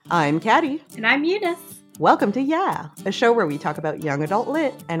I'm Caddy. And I'm Eunice. Welcome to Yeah, a show where we talk about young adult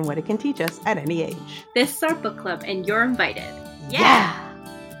lit and what it can teach us at any age. This is our book club, and you're invited. Yeah!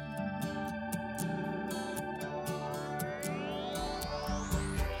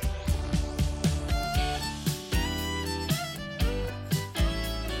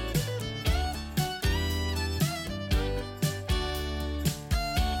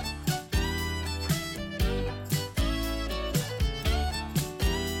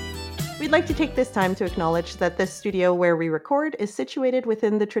 We'd like to take this time to acknowledge that the studio where we record is situated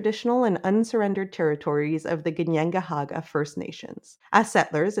within the traditional and unsurrendered territories of the Kanien'kehá:ka First Nations. As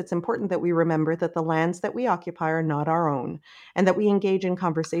settlers, it's important that we remember that the lands that we occupy are not our own, and that we engage in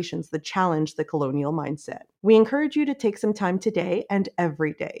conversations that challenge the colonial mindset. We encourage you to take some time today and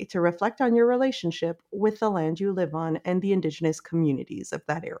every day to reflect on your relationship with the land you live on and the Indigenous communities of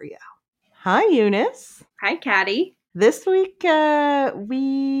that area. Hi, Eunice. Hi, Caddy. This week,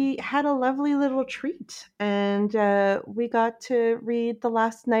 we had a lovely little treat, and we got to read The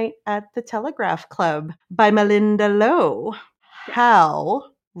Last Night at the Telegraph Club by Malinda Lo.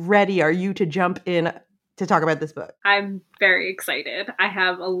 How ready are you to jump in to talk about this book? I'm very excited. I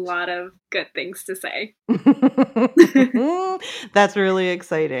have a lot of good things to say. That's really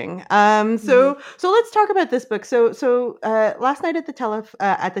exciting. So let's talk about this book. So Last Night at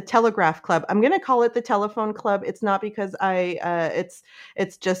the Telegraph Club. I'm going to call it the Telephone Club. It's not because it's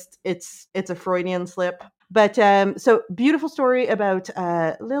a Freudian slip. But so beautiful story about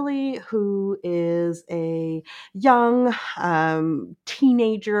Lily, who is a young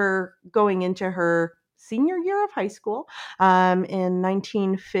teenager going into her senior year of high school in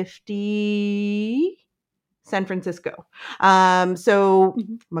 1950. San Francisco.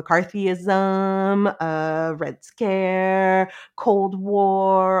 McCarthyism, Red Scare, Cold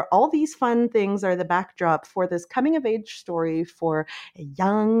War, all these fun things are the backdrop for this coming of age story for a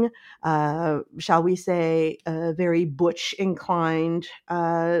young, shall we say, very butch inclined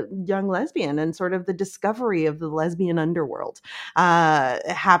young lesbian, and sort of the discovery of the lesbian underworld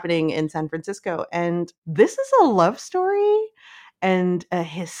happening in San Francisco. And this is a love story and a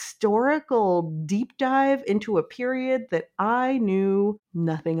historical deep dive into a period that I knew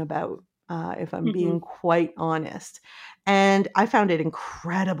nothing about, if I'm being quite honest. And I found it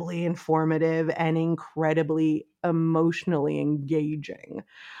incredibly informative and incredibly emotionally engaging.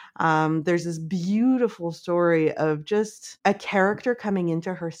 There's this beautiful story of just a character coming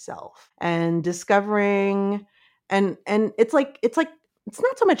into herself and discovering, and it's not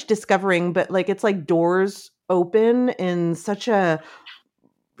so much discovering, but like it's like doors open in such a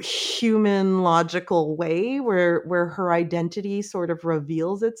human logical way where her identity sort of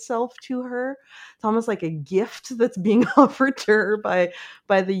reveals itself to her. It's almost like a gift that's being offered to her by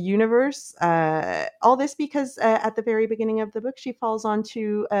the universe. All this because at the very beginning of the book, she falls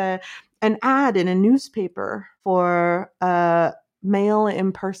onto an ad in a newspaper for a male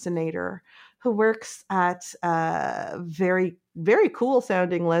impersonator who works at a very, very cool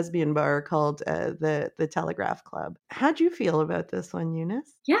sounding lesbian bar called the Telegraph Club. How'd you feel about this one,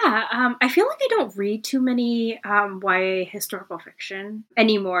 Eunice? Yeah, I feel like I don't read too many YA historical fiction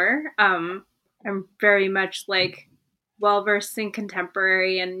anymore. I'm very much like well-versed in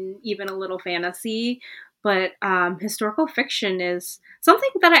contemporary and even a little fantasy. But historical fiction is something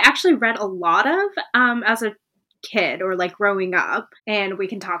that I actually read a lot of as a kid or like growing up, and we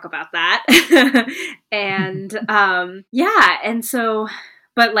can talk about that. And and so,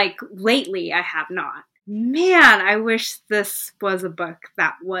 but like lately I have not. Man, I wish this was a book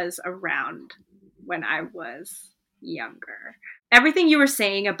that was around when I was younger. Everything you were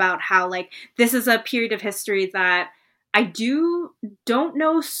saying about how like this is a period of history that I don't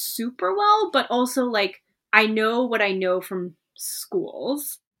know super well, but also like I know what I know from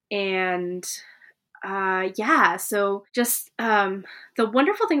schools. And so just the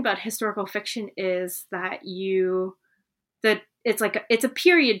wonderful thing about historical fiction is that it's a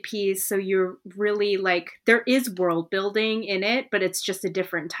period piece, so you're really like there is world building in it, but it's just a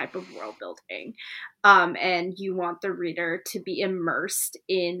different type of world building, and you want the reader to be immersed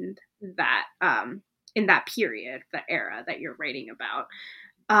in that period, the era that you're writing about.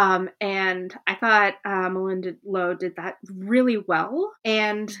 And I thought Malinda Lo did that really well.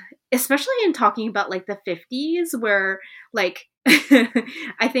 And especially in talking about like the 50s where like,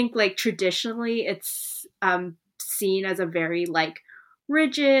 I think like traditionally it's seen as a very like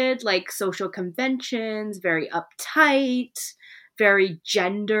rigid, like social conventions, very uptight, very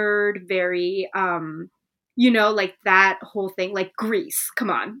gendered, very, like that whole thing, like Grease, come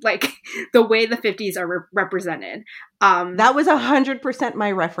on, like the way the 50s are represented. That was 100%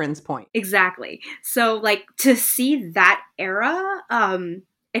 my reference point. Exactly. So like to see that era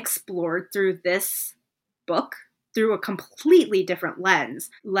explored through this book through a completely different lens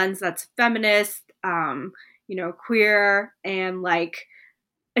that's feminist, queer, and like,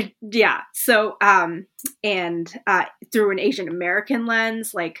 yeah. So, and through an Asian American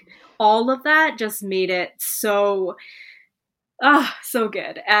lens, like all of that just made it so, so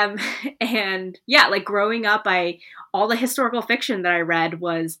good. And yeah, like growing up, all the historical fiction that I read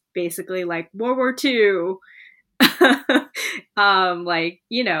was basically like World War II, like,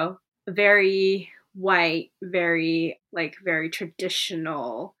 very white, very like very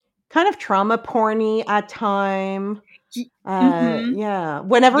traditional. Kind of trauma porny at time. Mm-hmm. Yeah.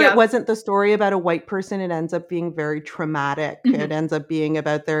 Whenever it Yep. wasn't the story about a white person, it ends up being very traumatic. It Mm-hmm. ends up being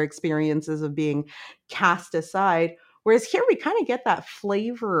about their experiences of being cast aside. Whereas here we kind of get that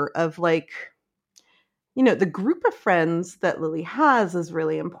flavor of like, the group of friends that Lily has is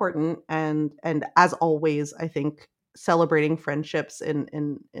really important. And as always, I think celebrating friendships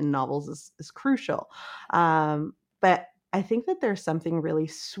in novels is crucial. But I think that there's something really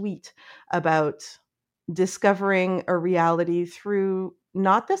sweet about discovering a reality through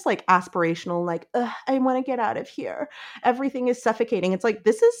not this like aspirational like, "Ugh, I want to get out of here, everything is suffocating." It's like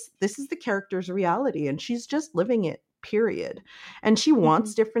this is the character's reality and she's just living it, period. And she Mm-hmm.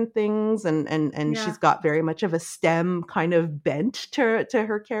 wants different things, and Yeah. she's got very much of a STEM kind of bent to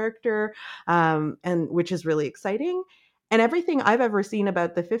her character, and which is really exciting. And everything I've ever seen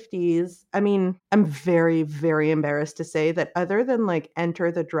about the 50s, I mean, I'm very, very embarrassed to say that other than like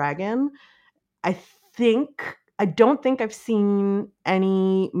Enter the Dragon, I I don't think I've seen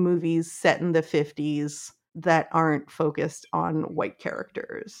any movies set in the 50s that aren't focused on white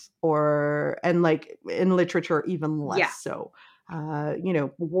characters, or and like in literature even less Yeah. so.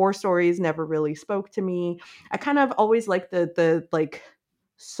 War stories never really spoke to me. I kind of always like the like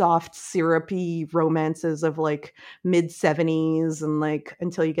soft syrupy romances of like mid 70s, and like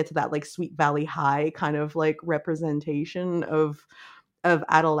until you get to that like Sweet Valley High kind of like representation of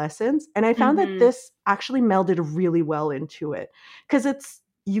adolescence. And I found that Mm-hmm. this actually melded really well into it, because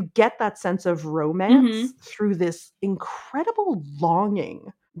you get that sense of Mm-hmm. romance through this incredible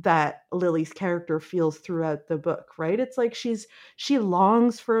longing that Lily's character feels throughout the book, right? It's like she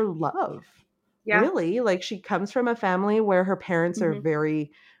longs for love. Yeah. Really, like she comes from a family where her parents are Mm-hmm.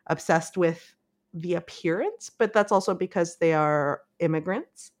 very obsessed with the appearance, but that's also because they are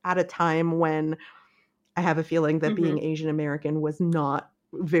immigrants at a time when I have a feeling that Mm-hmm. being Asian American was not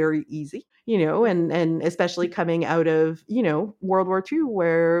very easy, and especially Mm-hmm. coming out of, World War II,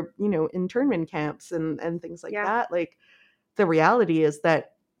 where, internment camps and things like Yeah. that. Like the reality is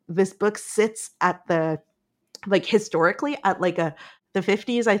that this book sits at like historically at like the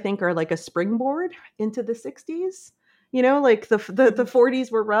 50s, I think, are like a springboard into the 60s. Like the Mm-hmm.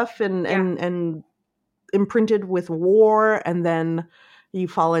 40s were rough and Yeah. and imprinted with war, and then you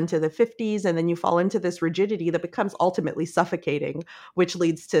fall into the 50s, and then you fall into this rigidity that becomes ultimately suffocating, which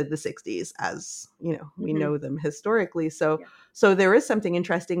leads to the 60s, as we Mm-hmm. know them historically. So Yeah. so there is something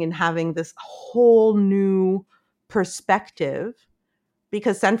interesting in having this whole new perspective,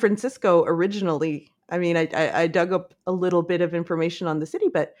 because San Francisco originally, I mean, I dug up a little bit of information on the city,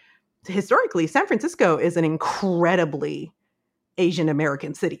 but historically San Francisco is an incredibly Asian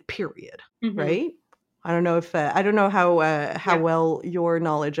American city, period. Mm-hmm. Right? I don't know how Yeah. well your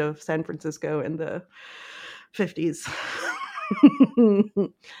knowledge of San Francisco in the 50s,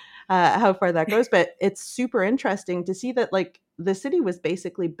 how far that goes, but it's super interesting to see that like the city was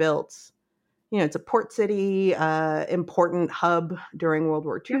basically built. It's a port city, important hub during World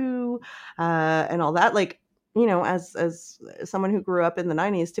War Yep. II, and all that. Like, as someone who grew up in the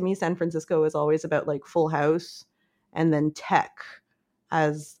 90s, to me, San Francisco is always about like Full House and then tech,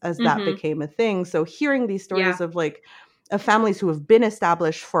 as that Mm-hmm. became a thing. So hearing these Yeah. stories of families who have been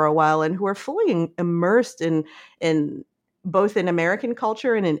established for a while and who are fully immersed in both in American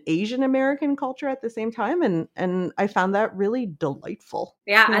culture and in Asian American culture at the same time, and I found that really delightful.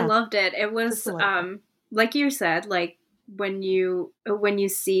 Yeah, I Yeah, loved it. It just was delightful. like you said, like when you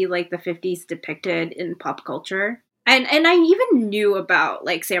see like the 50s depicted in pop culture. And I even knew about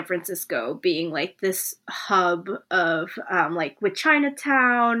like San Francisco being like this hub of like with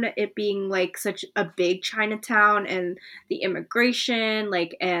Chinatown, it being like such a big Chinatown, and the immigration,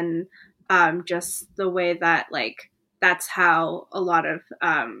 like, and just the way that like that's how a lot of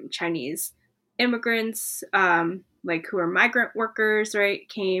Chinese immigrants, like who are migrant workers, right,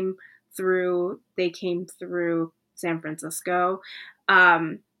 came through San Francisco.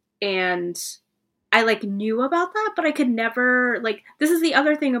 And I like knew about that, but I could never, like, this is the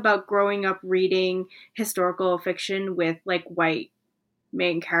other thing about growing up reading historical fiction with like white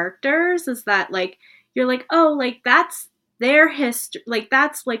main characters, is that like you're like, oh, like their history, like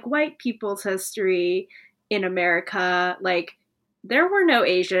that's like white people's history in America. Like there were no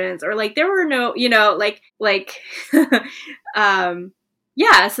Asians, or like there were no, um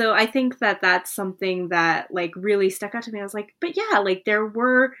yeah, so I think that that's something that like really stuck out to me. I was like, but yeah, like there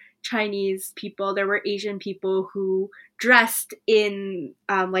were Chinese people, there were Asian people who dressed in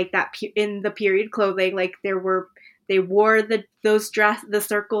like that in the period clothing. Like they wore the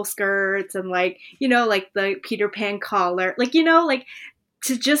circle skirts, and like, like the Peter Pan collar, like, like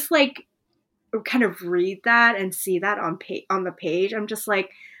to just like kind of read that and see that on the page. I'm just like,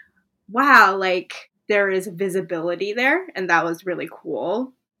 wow, like there is visibility there, and that was really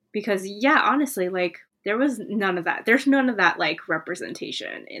cool. Because yeah, honestly, like there was none of that. There's none of that like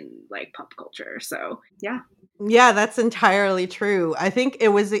representation in like pop culture. So yeah. Yeah, that's entirely true. I think it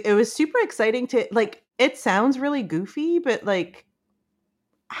was super exciting to like, it sounds really goofy, but like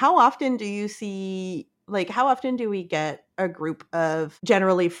how often do we get a group of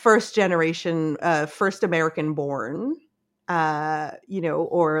generally first generation, first American born,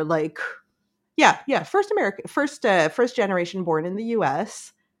 or like, yeah, first generation born in the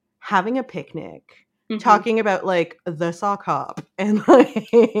US, having a picnic, Mm-hmm. talking about like the sock hop, and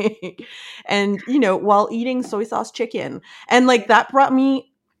like, and while eating soy sauce chicken, and like that brought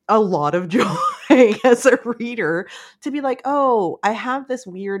me a lot of joy as a reader, to be like, oh, I have this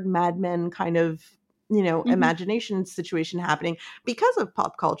weird Mad Men kind of Mm-hmm. imagination situation happening because of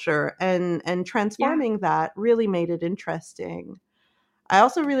pop culture, and Yeah. transforming that really made it interesting. I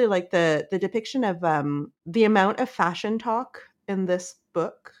also really like the depiction of the amount of fashion talk in this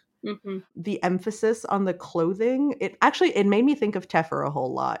book, Mm-hmm. the emphasis on the clothing. It made me think of Teffer a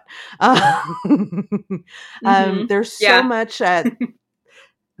whole lot. Um, Mm-hmm. there's so Yeah. much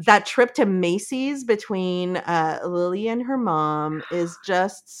that trip to Macy's between Lily and her mom is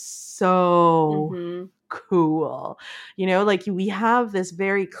just so Mm-hmm. cool. Like we have this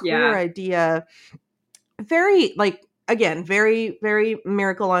very clear Yeah. idea, very like, again, very very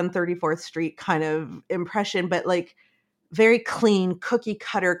Miracle on 34th Street kind of impression, but like very clean cookie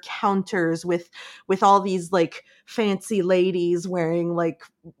cutter counters with all these like fancy ladies wearing like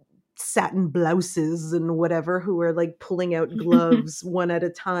satin blouses and whatever, who are like pulling out gloves one at a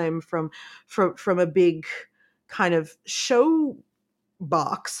time from a big kind of show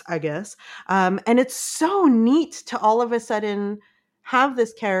box, I guess. And it's so neat to all of a sudden have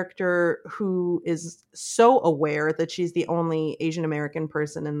this character who is so aware that she's the only Asian American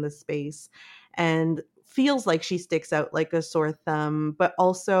person in this space, and feels like she sticks out like a sore thumb, but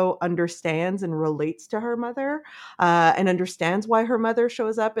also understands and relates to her mother, and understands why her mother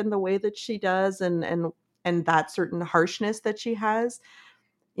shows up in the way that she does, and that certain harshness that she has.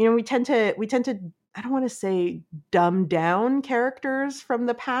 We tend to I don't want to say dumb down characters from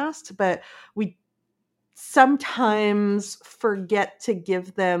the past, but we sometimes forget to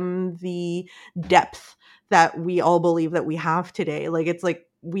give them the depth that we all believe that we have today. Like, it's like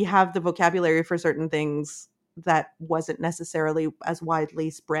we have the vocabulary for certain things that wasn't necessarily as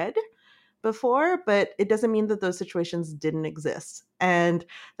widely spread before, but it doesn't mean that those situations didn't exist. And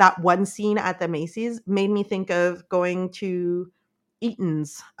that one scene at the Macy's made me think of going to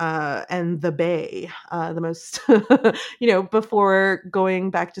Eaton's, and the Bay, the most, before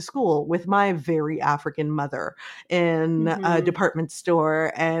going back to school with my very African mother in a Mm-hmm. department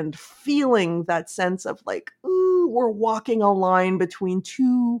store, and feeling that sense of like, ooh, we're walking a line between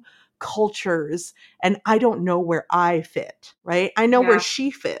two cultures, and I don't know where I fit, right? I know where Yeah. she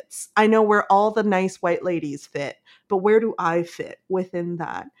fits. I know where all the nice white ladies fit, but where do I fit within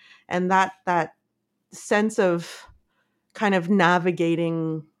that? And that sense of kind of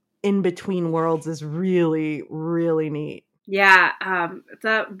navigating in between worlds is really, really neat. Yeah,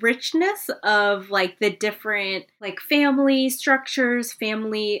 the richness of like the different like family structures,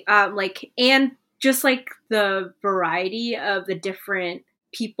 family like, and just like the variety of the different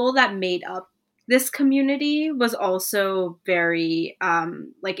people that made up this community was also very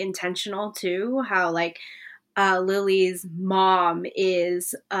like intentional too. How like Lily's mom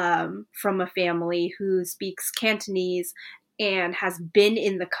is from a family who speaks Cantonese and has been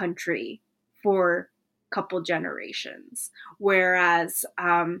in the country for a couple generations, whereas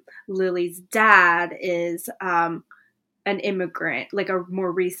Lily's dad is an immigrant, like a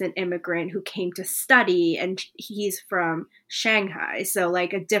more recent immigrant who came to study, and he's from Shanghai, so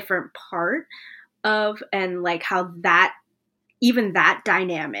like a different part of, and like how that, even that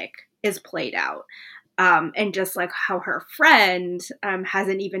dynamic is played out. And just like how her friend has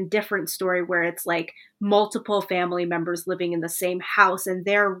an even different story where it's like multiple family members living in the same house and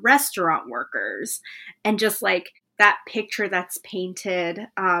they're restaurant workers, and just like that picture that's painted,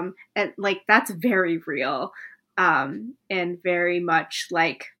 and like that's very real. and very much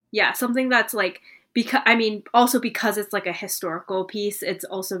like, yeah, something that's like, because I mean, also because it's like a historical piece, it's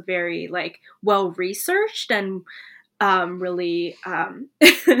also very like well researched and really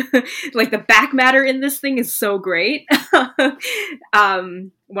like the back matter in this thing is so great.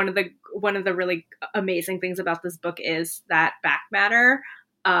 One of the really amazing things about this book is that back matter,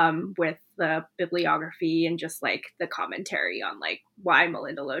 with the bibliography and just like the commentary on like why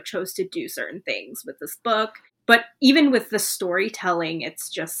Malinda Lo chose to do certain things with this book. But even with the storytelling, it's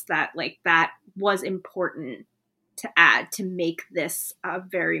just that like that was important to add to make this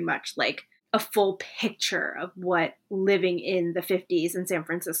very much like a full picture of what living in the 50s in San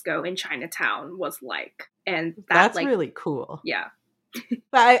Francisco in Chinatown was like. And That's like, really cool. Yeah.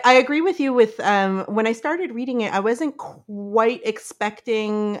 But I agree with you with when I started reading it, I wasn't quite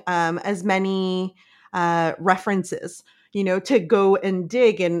expecting as many references, to go and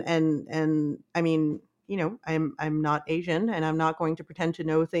dig and I mean, I'm not Asian and I'm not going to pretend to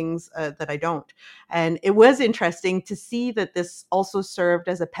know things that I don't. And it was interesting to see that this also served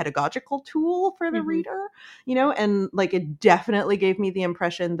as a pedagogical tool for the reader, and like it definitely gave me the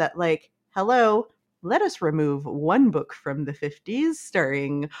impression that like, hello, let us remove one book from the 50s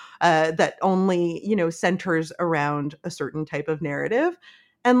starring that only centers around a certain type of narrative,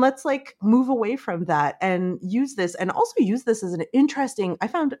 and let's like move away from that and use this as I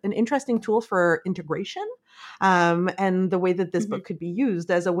found an interesting tool for integration, and the way that this book could be used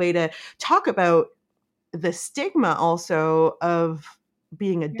as a way to talk about the stigma also of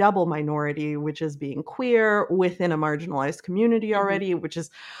being a double minority, which is being queer within a marginalized community already, which is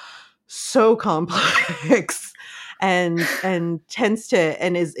so complex and tends to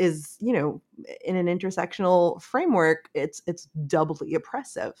and is in an intersectional framework, it's doubly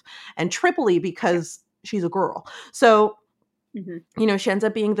oppressive and triply because she's a girl. So she ends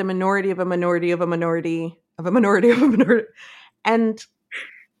up being the minority of a minority of a minority of a minority of a minority, and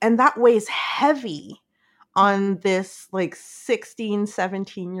that weighs heavy on this like 16,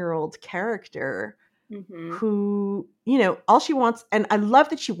 17-year-old character who, all she wants, and I love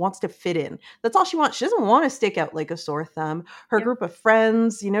that she wants to fit in. That's all she wants. She doesn't want to stick out like a sore thumb. Her group of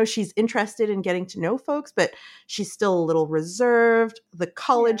friends, she's interested in getting to know folks, but she's still a little reserved. The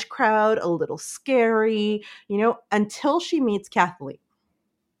college crowd, a little scary, until she meets Kathleen.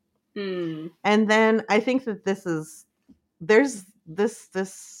 And then I think that there's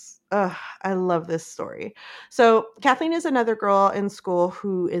this I love this story. So Kathleen is another girl in school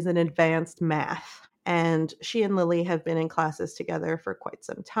who is in advanced math, and she and Lily have been in classes together for quite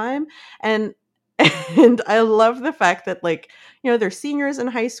some time. And I love the fact that like, they're seniors in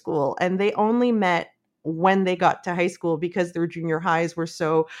high school and they only met when they got to high school because their junior highs were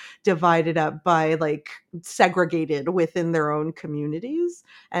so divided up by like segregated within their own communities,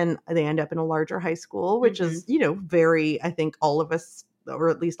 and they end up in a larger high school, which is very, I think all of us, or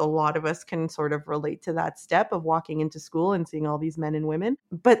at least a lot of us, can sort of relate to that step of walking into school and seeing all these men and women.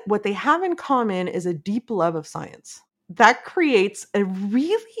 But what they have in common is a deep love of science. That creates a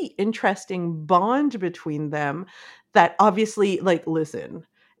really interesting bond between them that obviously, like, listen,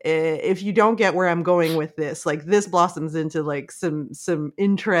 if you don't get where I'm going with this, like this blossoms into like some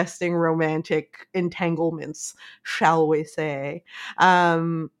interesting romantic entanglements, shall we say.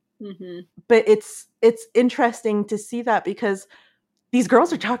 But it's interesting to see that because these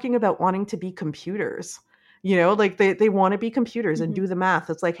girls are talking about wanting to be computers. Like they want to be computers and do the math.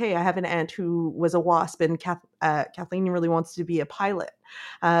 It's like, hey, I have an aunt who was a WASP, and Kathleen really wants to be a pilot,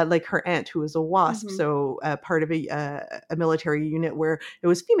 like her aunt who was a WASP, so part of a military unit where it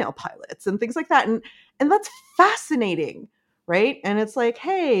was female pilots and things like that. And that's fascinating, right? And it's like,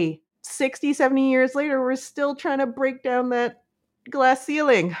 hey, 60, 70 years later, we're still trying to break down that glass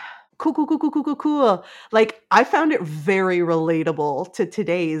ceiling. Cool. Like, I found it very relatable to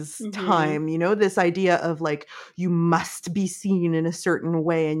today's time, this idea of like, you must be seen in a certain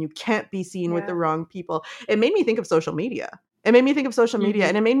way and you can't be seen with the wrong people. It made me think of social media. And it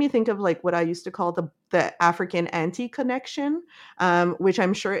made me think of like what I used to call the African anti-connection, which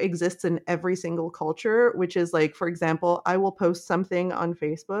I'm sure exists in every single culture, which is like, for example, I will post something on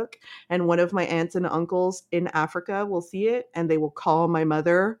Facebook and one of my aunts and uncles in Africa will see it and they will call my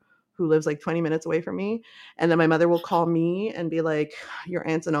mother, who lives like 20 minutes away from me. And then my mother will call me and be like, your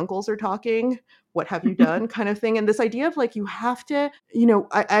aunts and uncles are talking. What have you done? Kind of thing. And this idea of like, you have to,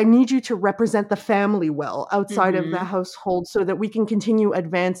 I need you to represent the family well outside of the household so that we can continue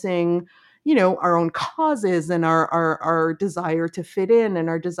advancing, our own causes and our desire to fit in and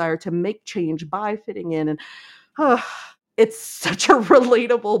our desire to make change by fitting in. And it's such a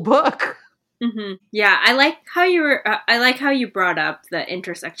relatable book. Yeah, I like how you were. I like how you brought up the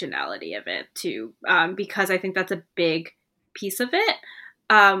intersectionality of it too, because I think that's a big piece of it,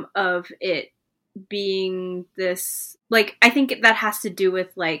 of it being this. Like, I think that has to do with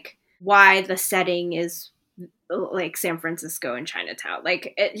like why the setting is like San Francisco and Chinatown.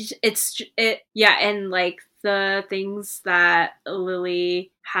 Like yeah, and like the things that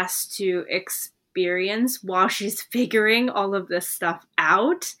Lily has to experience while she's figuring all of this stuff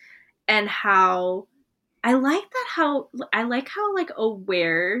out, and how I like how like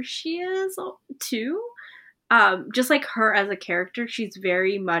aware she is too. Just like her as a character, she's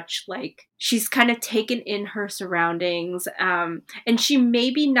very much like she's kind of taken in her surroundings, and she may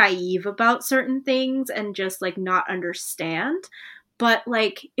be naive about certain things and just like not understand, but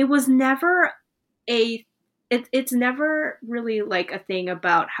like it was never a it's never really like a thing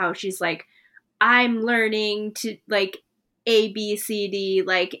about how she's like, I'm learning to like ABCD,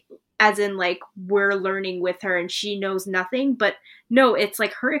 like as in like we're learning with her and she knows nothing. But no, it's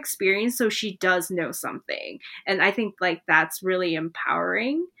like her experience, so she does know something. And I think like that's really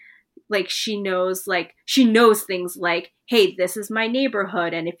empowering. Like she knows things like, hey, this is my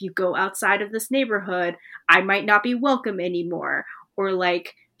neighborhood, and if you go outside of this neighborhood, I might not be welcome anymore. Or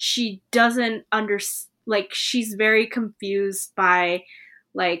like she doesn't like she's very confused by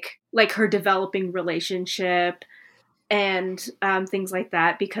like her developing relationship and things like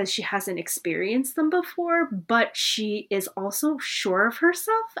that because she hasn't experienced them before, but she is also sure of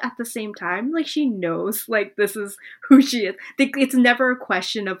herself at the same time. Like she knows like this is who she is. It's never a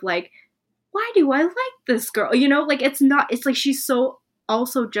question of like, why do I like this girl? You know, like it's not, it's like she's so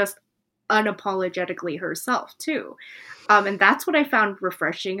also just unapologetically herself too. And that's what I found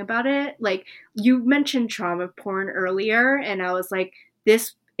refreshing about it. Like you mentioned trauma porn earlier, and I was like,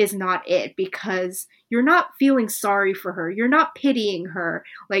 this is not it, because you're not feeling sorry for her. You're not pitying her.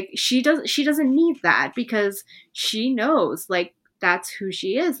 Like she doesn't need that because she knows like that's who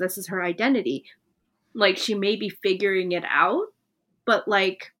she is. This is her identity. Like she may be figuring it out, but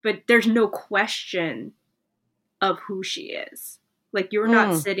there's no question of who she is. Like you're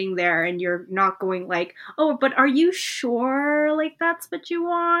not Mm. sitting there and you're not going like, "Oh, but are you sure like that's what you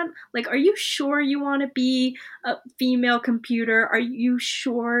want? Like are you sure you want to be a female computer? Are you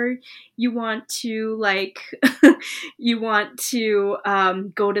sure you want to like you want to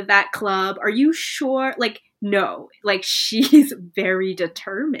go to that club? Are you sure?" Like no, like she's very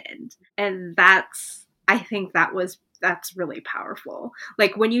determined. And I think that's really powerful.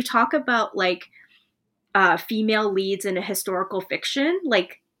 Like when you talk about like female leads in a historical fiction,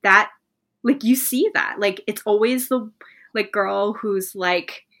 like that, like you see that, like it's always the like girl who's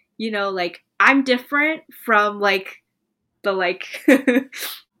like, you know, like I'm different from like the like the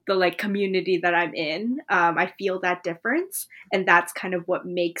like community that I'm in. I feel that difference, and that's kind of what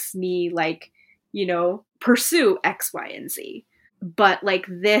makes me like, you know, pursue X, Y, and Z. But like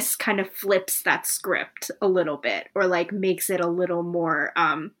this kind of flips that script a little bit, or like makes it a little more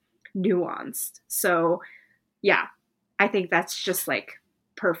nuanced. So yeah, I think that's just like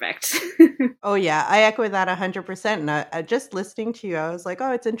perfect. Oh yeah, I echo that 100%. And just listening to you, I was like,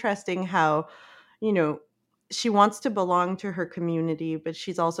 oh, it's interesting how, you know, she wants to belong to her community, but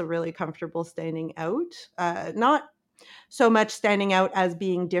she's also really comfortable standing out. Not so much standing out as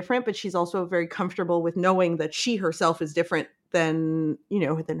being different, but she's also very comfortable with knowing that she herself is different than, you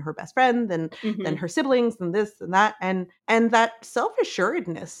know, than her best friend, than Hmm. her siblings, and this and that. And that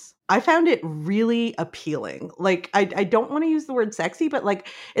self-assuredness, I found it really appealing. Like I don't want to use the word sexy, but like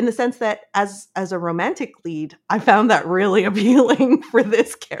in the sense that as a romantic lead, I found that really appealing for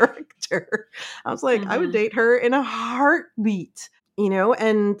this character. I was like, I would Hmm. date her in a heartbeat, you know,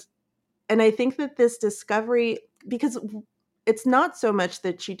 and I think that this discovery, because it's not so much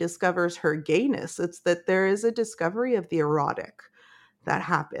that she discovers her gayness, it's that there is a discovery of the erotic that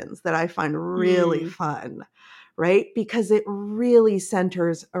happens that I find really Mm. fun, right? Because it really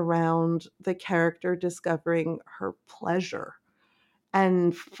centers around the character discovering her pleasure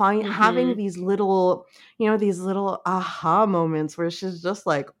and having Hmm. these little, you know, these little aha moments where she's just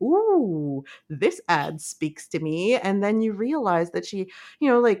like, ooh, this ad speaks to me. And then you realize that she, you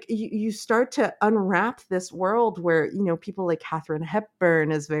know, like you start to unwrap this world where, you know, people like Katharine Hepburn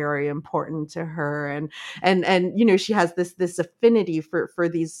is very important to her. And you know, she has this affinity for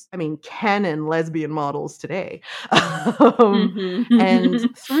these, I mean, canon lesbian models today. And Hmm.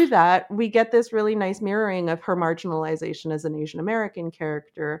 through that, we get this really nice mirroring of her marginalization as an Asian American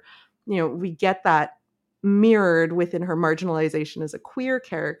character. You know, we get that mirrored within her marginalization as a queer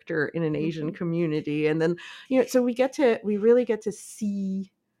character in an Asian Hmm. community. And then, you know, so we really get to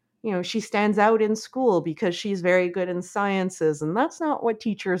see she stands out in school because she's very good in sciences, and that's not what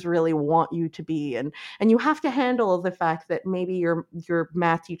teachers really want you to be. And you have to handle the fact that maybe your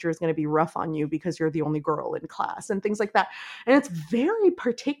math teacher is going to be rough on you because you're the only girl in class and things like that. And it's very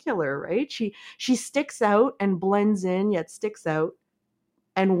particular, right? She sticks out and blends in, yet sticks out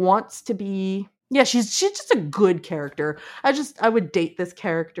and wants to be. Yeah, she's just a good character. I would date this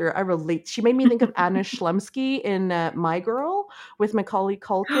character. I relate. She made me think of Anna Schlumsky in My Girl with Macaulay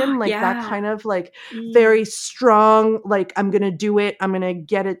Culkin, like that Yeah. kind of like very strong, like I'm going to do it. I'm going to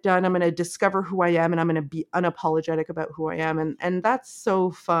get it done. I'm going to discover who I am, and I'm going to be unapologetic about who I am. And that's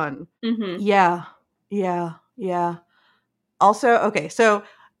so fun. Mm-hmm. Yeah. Yeah. Yeah. Also, okay, so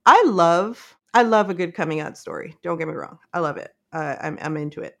I love a good coming out story. Don't get me wrong. I love it. I'm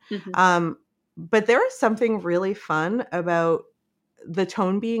into it. Mm-hmm. But there is something really fun about the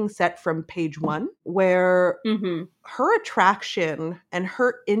tone being set from page one, where Mm-hmm. her attraction and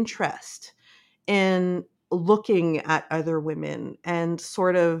her interest in looking at other women and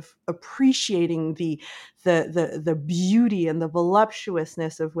sort of appreciating the beauty and the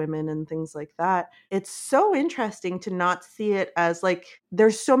voluptuousness of women and things like that. It's so interesting to not see it as like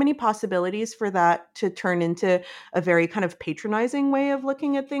there's so many possibilities for that to turn into a very kind of patronizing way of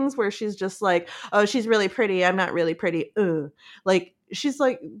looking at things, where she's just like, oh, she's really pretty, I'm not really pretty. Ugh. Like she's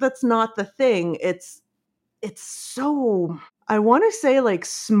like, that's not the thing. It's so, I want to say, like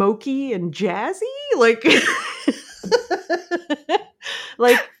smoky and jazzy, like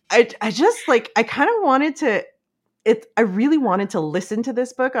like I just like I kind of wanted to I really wanted to listen to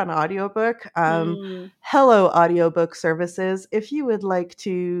this book on audiobook. Hello, audiobook services. If you would like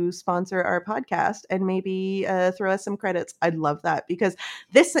to sponsor our podcast and maybe throw us some credits, I'd love that, because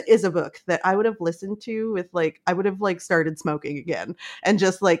this is a book that I would have listened to with like, I would have like started smoking again and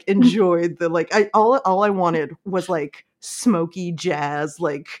just like enjoyed the like, all I wanted was like smoky jazz,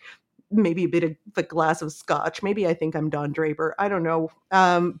 like maybe a bit of a glass of scotch. Maybe I think I'm Don Draper. I don't know.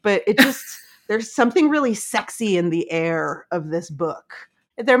 But it just, there's something really sexy in the air of this book.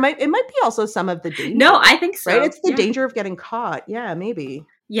 It might be also some of the danger. No, I think so. Right? It's the danger of getting caught. Yeah, maybe.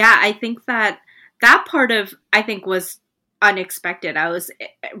 Yeah, I think that part of, I think, was unexpected. I was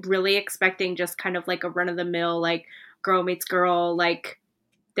really expecting just kind of like a run of the mill, like girl meets girl, like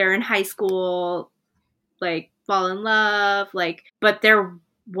they're in high school, like fall in love, like, but there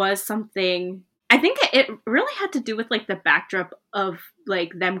was something, I think it really had to do with like the backdrop of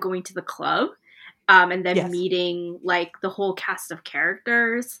like them going to the club. And then meeting like the whole cast of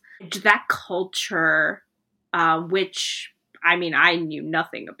characters, that culture, which I mean, I knew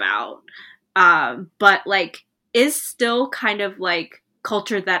nothing about, but like is still kind of like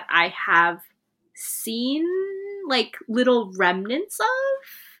culture that I have seen like little remnants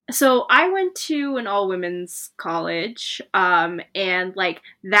of. So I went to an all women's college, and like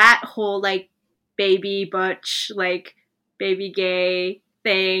that whole like baby butch, like baby gay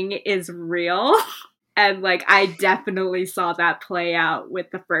thing is real. And like I definitely saw that play out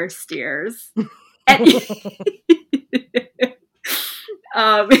with the first years. And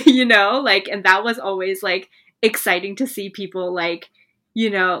you know, like, and that was always like exciting to see people like,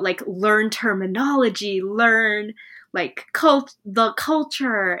 you know, like learn terminology, learn like the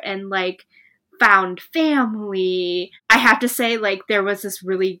culture, and like found family. I have to say, like, there was this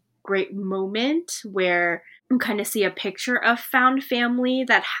really great moment where you kind of see a picture of found family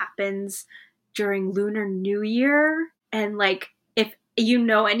that happens during Lunar New Year. And like, if you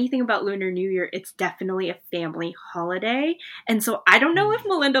know anything about Lunar New Year, it's definitely a family holiday. And so I don't know if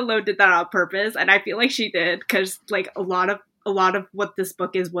Malinda Lo did that on purpose, and I feel like she did, because like a lot of what this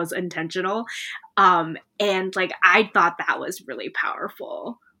book is was intentional. And like I thought that was really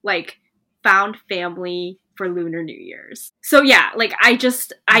powerful. Like found family for Lunar New Year's. So yeah, like I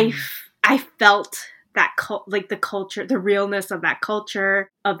felt that like the culture, the realness of that culture,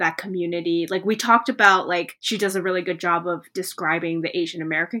 of that community. Like we talked about, like she does a really good job of describing the Asian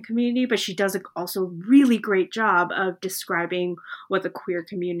American community, but she does also really great job of describing what the queer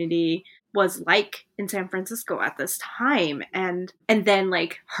community was like in San Francisco at this time. And then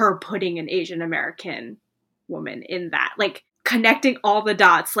like her putting an Asian American woman in that, like connecting all the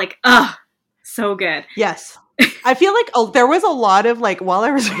dots, like, so good. Yes. I feel like there was a lot of like, while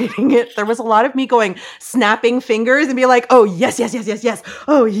I was reading it, there was a lot of me going, snapping fingers and be like, oh, yes, yes, yes, yes, yes.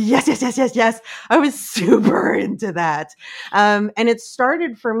 Oh, yes, yes, yes, yes, yes. I was super into that. And it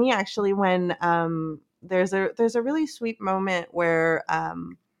started for me actually when there's a really sweet moment where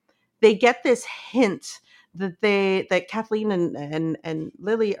they get this hint that Kathleen and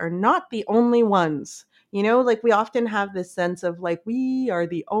Lily are not the only ones. You know, like we often have this sense of like, we are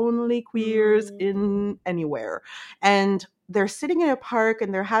the only queers in anywhere. And they're sitting in a park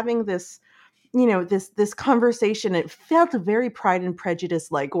and they're having this, this conversation. It felt very Pride and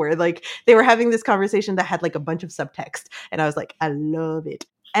Prejudice like, where like they were having this conversation that had like a bunch of subtext, and I was like, I love it.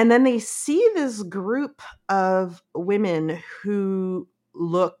 And then they see this group of women who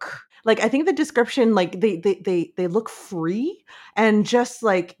look like, I think the description, like they look free and just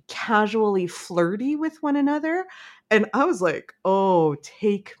like casually flirty with one another. And I was like, oh,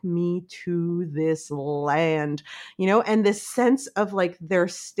 take me to this land, and this sense of like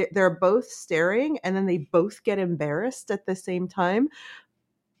they're both staring, and then they both get embarrassed at the same time.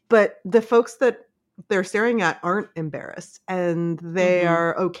 But the folks that they're staring at aren't embarrassed, and they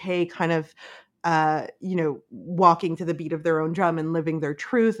are okay kind of walking to the beat of their own drum and living their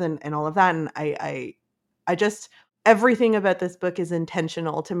truth, and all of that. And I just, everything about this book is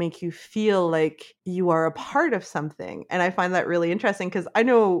intentional to make you feel like you are a part of something. And I find that really interesting, because I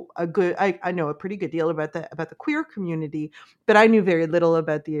know I know a pretty good deal about the queer community, but I knew very little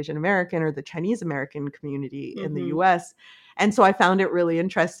about the Asian American or the Chinese American community in the US. And so I found it really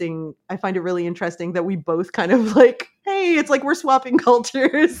interesting. I find it really interesting that we both kind of like, hey, it's like we're swapping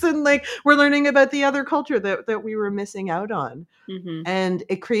cultures, and like we're learning about the other culture that we were missing out on. And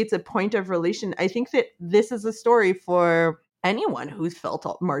it creates a point of relation. I think that this is a story for anyone who's felt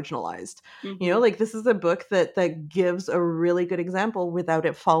marginalized. Like this is a book that gives a really good example without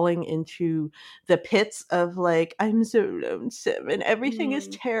it falling into the pits of like, I'm so lonesome and everything is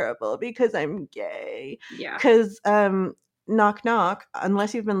terrible because I'm gay. Yeah. Because knock knock,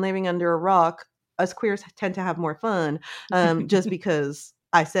 unless you've been living under a rock, us queers tend to have more fun, just because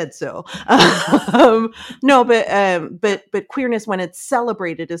I said so. No, but queerness, when it's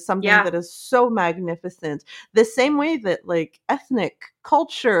celebrated, is something that is so magnificent. The same way that like ethnic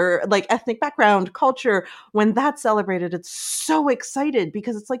culture, like ethnic background culture, when that's celebrated, it's so excited,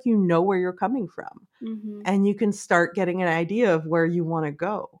 because it's like, where you're coming from, and you can start getting an idea of where you want to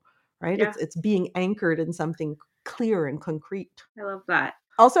go. Right? Yeah. It's being anchored in something clear and concrete. I love that.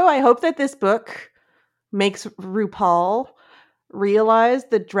 Also, I hope that this book makes RuPaul realize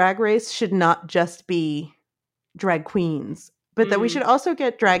that Drag Race should not just be drag queens, but that we should also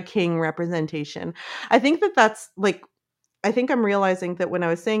get drag king representation. I think that's like, I think I'm realizing that when I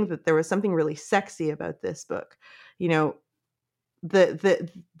was saying that there was something really sexy about this book, the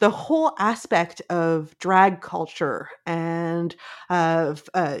whole aspect of drag culture and of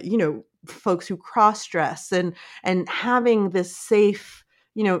folks who cross dress, and having this safe,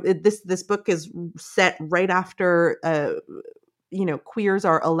 this book is set right after queers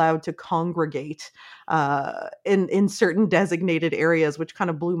are allowed to congregate in certain designated areas, which kind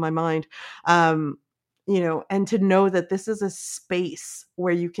of blew my mind. And to know that this is a space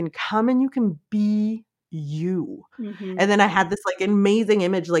where you can come and you can be you. And then I had this like amazing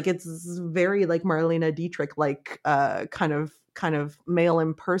image, like it's very like Marlene Dietrich, like kind of male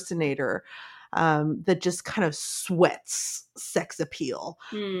impersonator, that just kind of sweats sex appeal,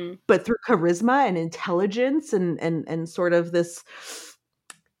 but through charisma and intelligence, and sort of this,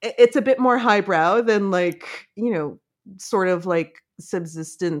 it's a bit more highbrow than like, sort of like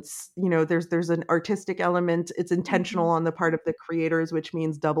subsistence. There's an artistic element. It's intentional on the part of the creators, which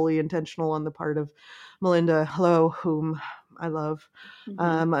means doubly intentional on the part of Melinda Lo, whom I love.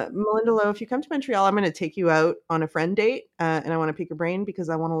 Melinda Lo, if you come to Montreal, I'm going to take you out on a friend date, and I want to pick your brain, because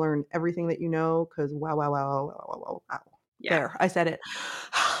I want to learn everything that you know, because wow. Yeah. There, I said it.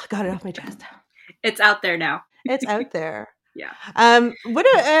 Got it off my chest. It's out there now. It's out there. Yeah.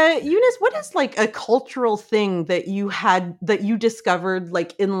 Eunice, what is like a cultural thing that you discovered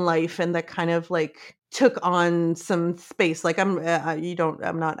like in life, and that kind of like took on some space? Like I'm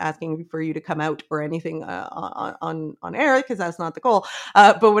not asking for you to come out or anything on air, because that's not the goal.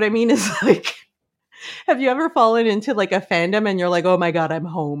 But what I mean is, like, have you ever fallen into like a fandom and you're like, oh my God, I'm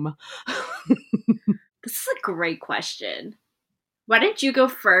home? This is a great question. Why don't you go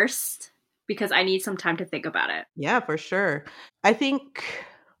first? Because I need some time to think about it. Yeah, for sure. I think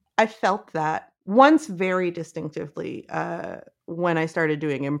I felt that once very distinctively when I started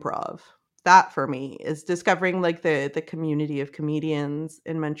doing improv. That for me is discovering like the community of comedians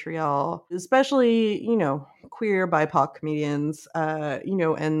in Montreal, especially, queer BIPOC comedians,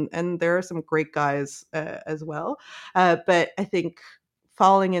 and there are some great guys as well. But I think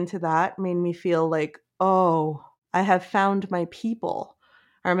falling into that made me feel like, oh, I have found my people.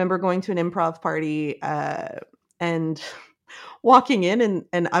 I remember going to an improv party and walking in,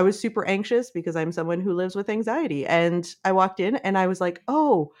 and I was super anxious because I'm someone who lives with anxiety. And I walked in and I was like,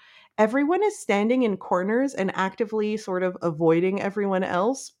 oh, everyone is standing in corners and actively sort of avoiding everyone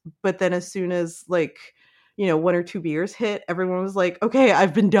else. But then as soon as like, one or two beers hit, everyone was like, okay,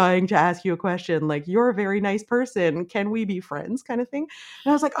 I've been dying to ask you a question. Like, you're a very nice person. Can we be friends? Kind of thing.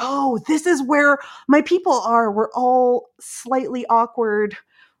 And I was like, oh, this is where my people are. We're all slightly awkward,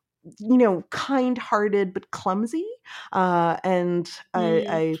 kind-hearted, but clumsy. And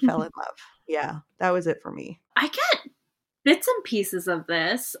I fell in love. Yeah, that was it for me. I get bits and pieces of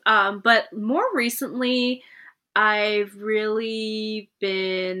this, but more recently, I've really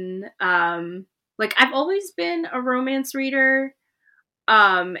been I've always been a romance reader,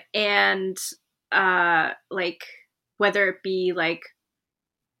 and like whether it be like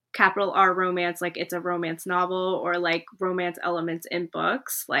capital R romance, like it's a romance novel, or like romance elements in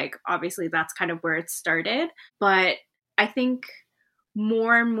books, like obviously that's kind of where it started. But I think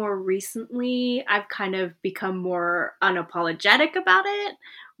more and more recently, I've kind of become more unapologetic about it,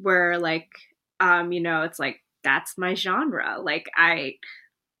 where like, it's like, that's my genre. Like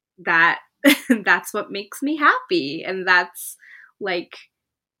that, that's what makes me happy. And like,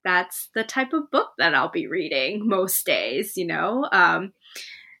 that's the type of book that I'll be reading most days,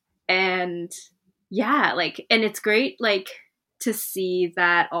 and yeah, like, and it's great, like, to see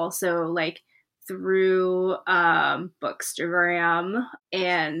that also, like, through Bookstagram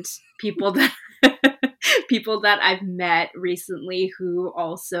and people that people that I've met recently who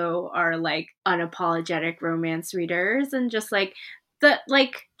also are like unapologetic romance readers, and just like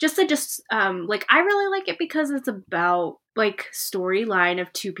like I really like it because it's about like storyline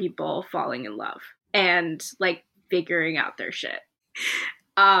of two people falling in love and like figuring out their shit.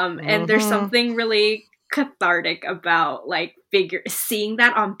 And there's something really cathartic about like seeing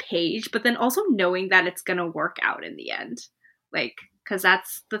that on page, but then also knowing that it's gonna work out in the end. Like, because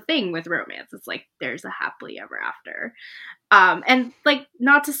that's the thing with romance. It's like there's a happily ever after. And like,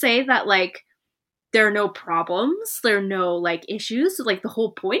 not to say that like there are no problems, there are no like issues. Like the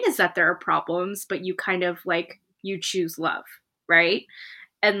whole point is that there are problems, but you kind of like you choose love, right?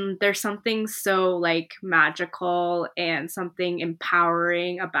 And there's something so like magical and something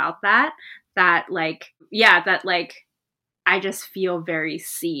empowering about that like, yeah, that like I just feel very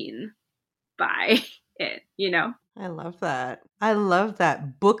seen by it, I love that. I love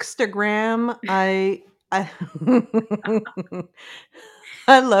that. Bookstagram. I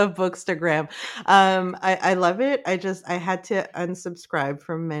I love Bookstagram. I love it. I had to unsubscribe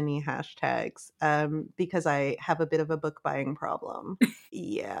from many hashtags because I have a bit of a book buying problem.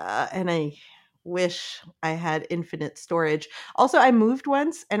 Yeah, and I wish I had infinite storage. Also, I moved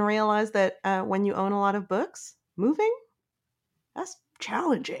once and realized that when you own a lot of books, moving, that's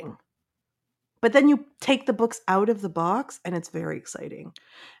challenging. But then you take the books out of the box and it's very exciting.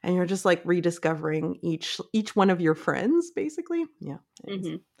 And you're just like rediscovering each one of your friends, basically. Yeah.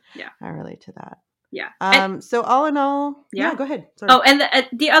 Mm-hmm. Yeah. I relate to that. Yeah. So all in all, yeah, go ahead. Sorry. Oh, and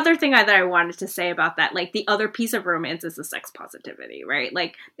the other thing that I wanted to say about that, like the other piece of romance is the sex positivity, right?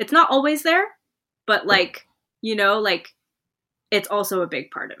 Like it's not always there, but like, like it's also a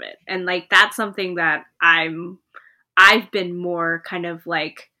big part of it. And like that's something that I've been more kind of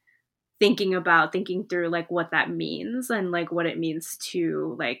like thinking through like what that means and like what it means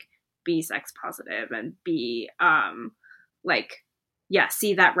to like be sex positive and be like, yeah,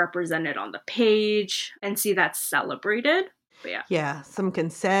 see that represented on the page and see that celebrated. But yeah, some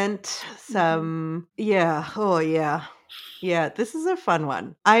consent, yeah, oh yeah, this is a fun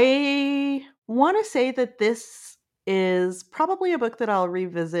one. I want to say that this is probably a book that I'll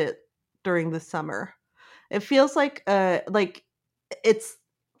revisit during the summer. It feels like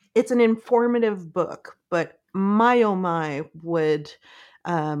it's an informative book, but my oh my, would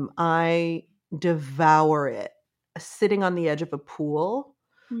I devour it sitting on the edge of a pool.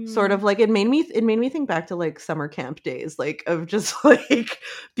 Sort of like it made me think back to like summer camp days, like of just like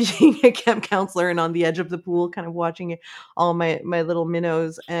being a camp counselor and on the edge of the pool kind of watching all my little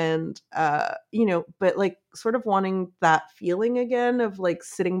minnows, and but like sort of wanting that feeling again of like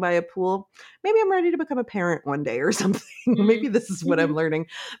sitting by a pool. Maybe I'm ready to become a parent one day or something. Maybe this is what I'm learning,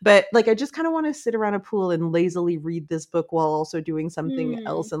 but like I just kind of want to sit around a pool and lazily read this book while also doing something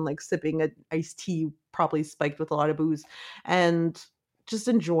else and like sipping an iced tea probably spiked with a lot of booze and just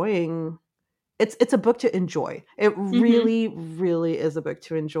enjoying. It's a book to enjoy. It really really is a book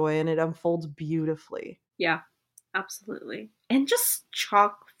to enjoy, and it unfolds beautifully. Yeah, absolutely. And just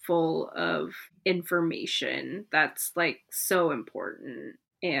chock full of information that's like so important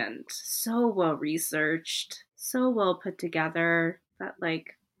and so well researched, so well put together that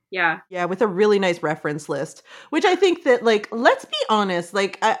like yeah, with a really nice reference list, which I think that like, let's be honest,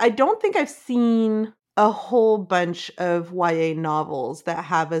 like I don't think I've seen a whole bunch of YA novels that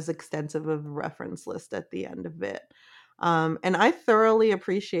have as extensive of a reference list at the end of it. And I thoroughly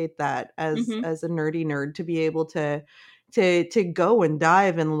appreciate that as Mhm. a nerdy nerd, to be able to go and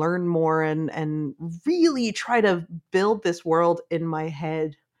dive and learn more and really try to build this world in my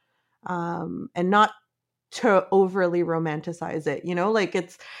head, and not to overly romanticize it. You know, like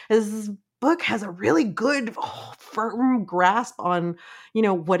this book has a really good, firm grasp on,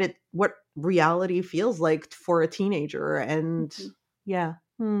 what reality feels like for a teenager. And Mhm. yeah.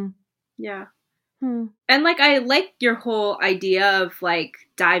 Yeah. Hmm. And like I like your whole idea of like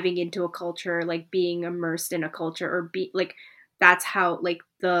diving into a culture, like being immersed in a culture, or be like that's how like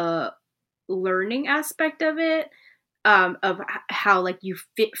the learning aspect of it, of how like you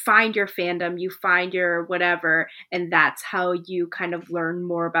find your fandom, you find your whatever, and that's how you kind of learn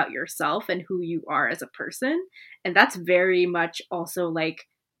more about yourself and who you are as a person. And that's very much also like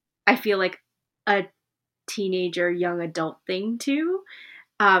I feel like a teenager, young adult thing too.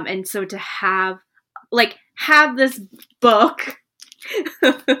 And so to have this book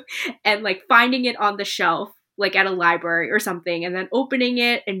and like finding it on the shelf, like at a library or something, and then opening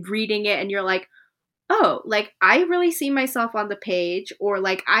it and reading it, and you're like, oh, like I really see myself on the page, or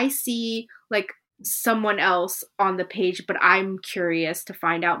like I see like someone else on the page, but I'm curious to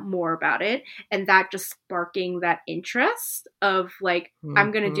find out more about it. And that just sparking that interest of like,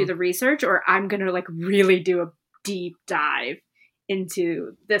 I'm going to do Mhm. the research, or I'm going to like really do a deep dive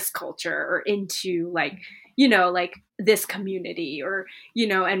into this culture, or into like, like this community, or,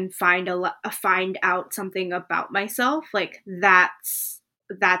 and find out something about myself. Like that's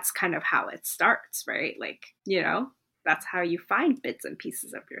kind of how it starts, right? Like, that's how you find bits and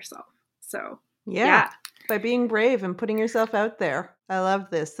pieces of yourself. So, Yeah, yeah. by being brave and putting yourself out there. I love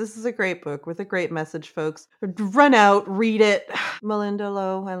this. This is a great book with a great message, folks. Run out, read it. Melinda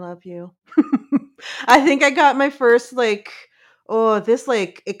Lowe, I love you. I think I got my first it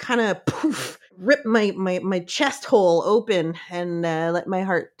kind of poof ripped my chest hole open and let my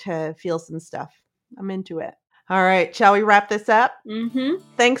heart feel some stuff. I'm into it. All right, shall we wrap this up? Mm-hmm.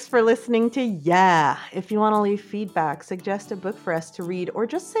 Thanks for listening to Yeah. If you want to leave feedback, suggest a book for us to read, or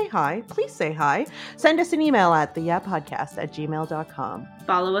just say hi, please say hi. Send us an email at theyapodcast@gmail.com.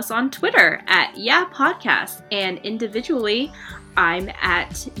 Follow us on Twitter at Yeah Podcast, and individually, I'm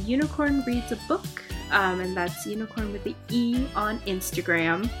at Unicorn Reads a Book, and that's Unicorn with the E on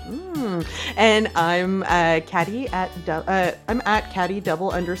Instagram. And I'm Caddy at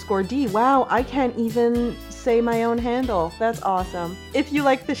Caddy_D. Wow, I can't even say my own handle. That's awesome. If you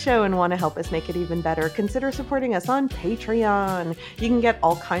like the show and want to help us make it even better, consider supporting us on Patreon. You can get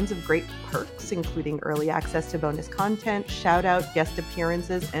all kinds of great perks, including early access to bonus content, shout out, guest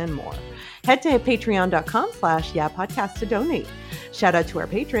appearances, and more. Head to patreon.com/yeahpodcast to donate. Shout out to our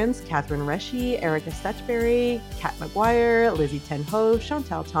patrons, Catherine Reshi, Erica Stutchberry, Kat McGuire, Lizzie Tenho,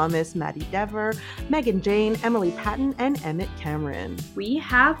 Chantal Thomas, Maddie Dever, Megan Jane, Emily Patton, and Emmett Cameron. We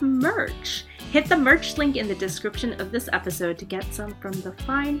have merch. Hit the merch link in the description of this episode to get some from the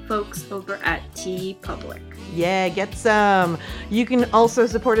fine folks over at TeePublic. Yeah, get some. You can also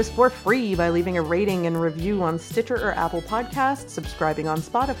support us for free by leaving a rating and review on Stitcher or Apple Podcasts, subscribing on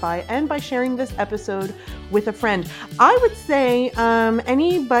Spotify, and by sharing this episode with a friend. I would say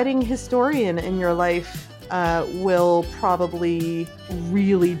any budding historian in your life will probably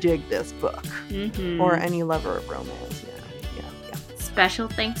really dig this book, or any lover of romance. Yeah. Special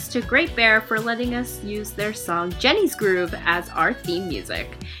thanks to Great Bear for letting us use their song Jenny's Groove as our theme music.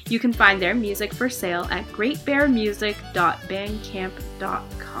 You can find their music for sale at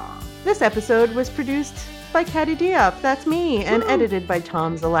greatbearmusic.bandcamp.com. This episode was produced by Caddy Diop, that's me, and edited by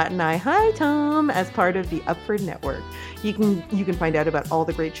Tom Zalatinai. Hi, Tom, as part of the Upford Network. You can find out about all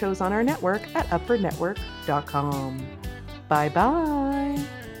the great shows on our network at upfordnetwork.com. Bye-bye.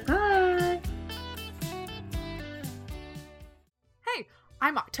 Bye. Hey,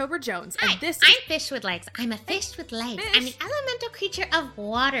 I'm October Jones, Hi, and this I'm is... Fish with Legs. I'm a fish with legs. Fish. I'm the elemental creature of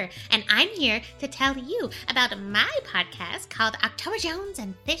water, and I'm here to tell you about my podcast called October Jones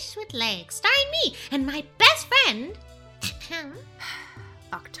and Fish with Legs, starring me and my best friend.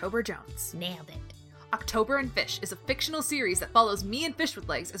 October Jones. Nailed it. October and Fish is a fictional series that follows me and Fish with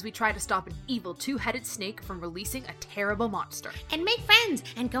Legs as we try to stop an evil two-headed snake from releasing a terrible monster. And make friends,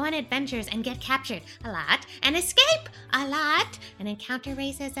 and go on adventures, and get captured a lot, and escape a lot, and encounter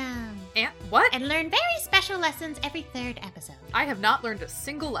racism. And what? And learn very special lessons every third episode. I have not learned a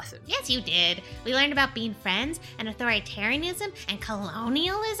single lesson. Yes, you did. We learned about being friends, and authoritarianism, and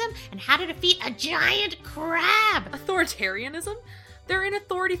colonialism, and how to defeat a giant crab. Authoritarianism? They're in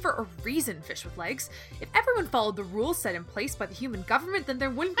authority for a reason, Fish with Legs. If everyone followed the rules set in place by the human government, then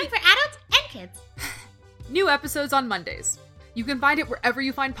there wouldn't be... Fun for adults and kids. New episodes on Mondays. You can find it wherever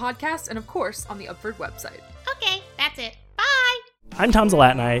you find podcasts, and of course, on the Upford website. Okay, that's That's it. Bye! I'm Tom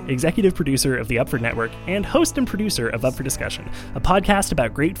Zalatni, executive producer of the Upford Network and host and producer of Up for Discussion, a podcast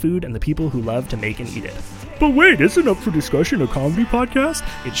about great food and the people who love to make and eat it. But wait, isn't Up for Discussion a comedy podcast?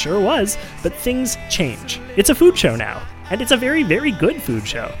 It sure was, but things change. It's a food show now, and it's a very, very good food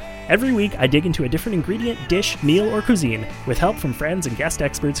show. Every week, I dig into a different ingredient, dish, meal, or cuisine with help from friends and guest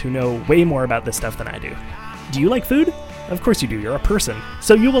experts who know way more about this stuff than I do. Do you like food? Of course you do, you're a person.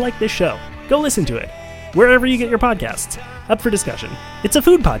 So you will like this show. Go listen to it. Wherever you get your podcasts. Up for Discussion. It's a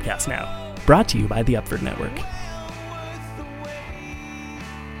food podcast now. Brought to you by the Upford Network.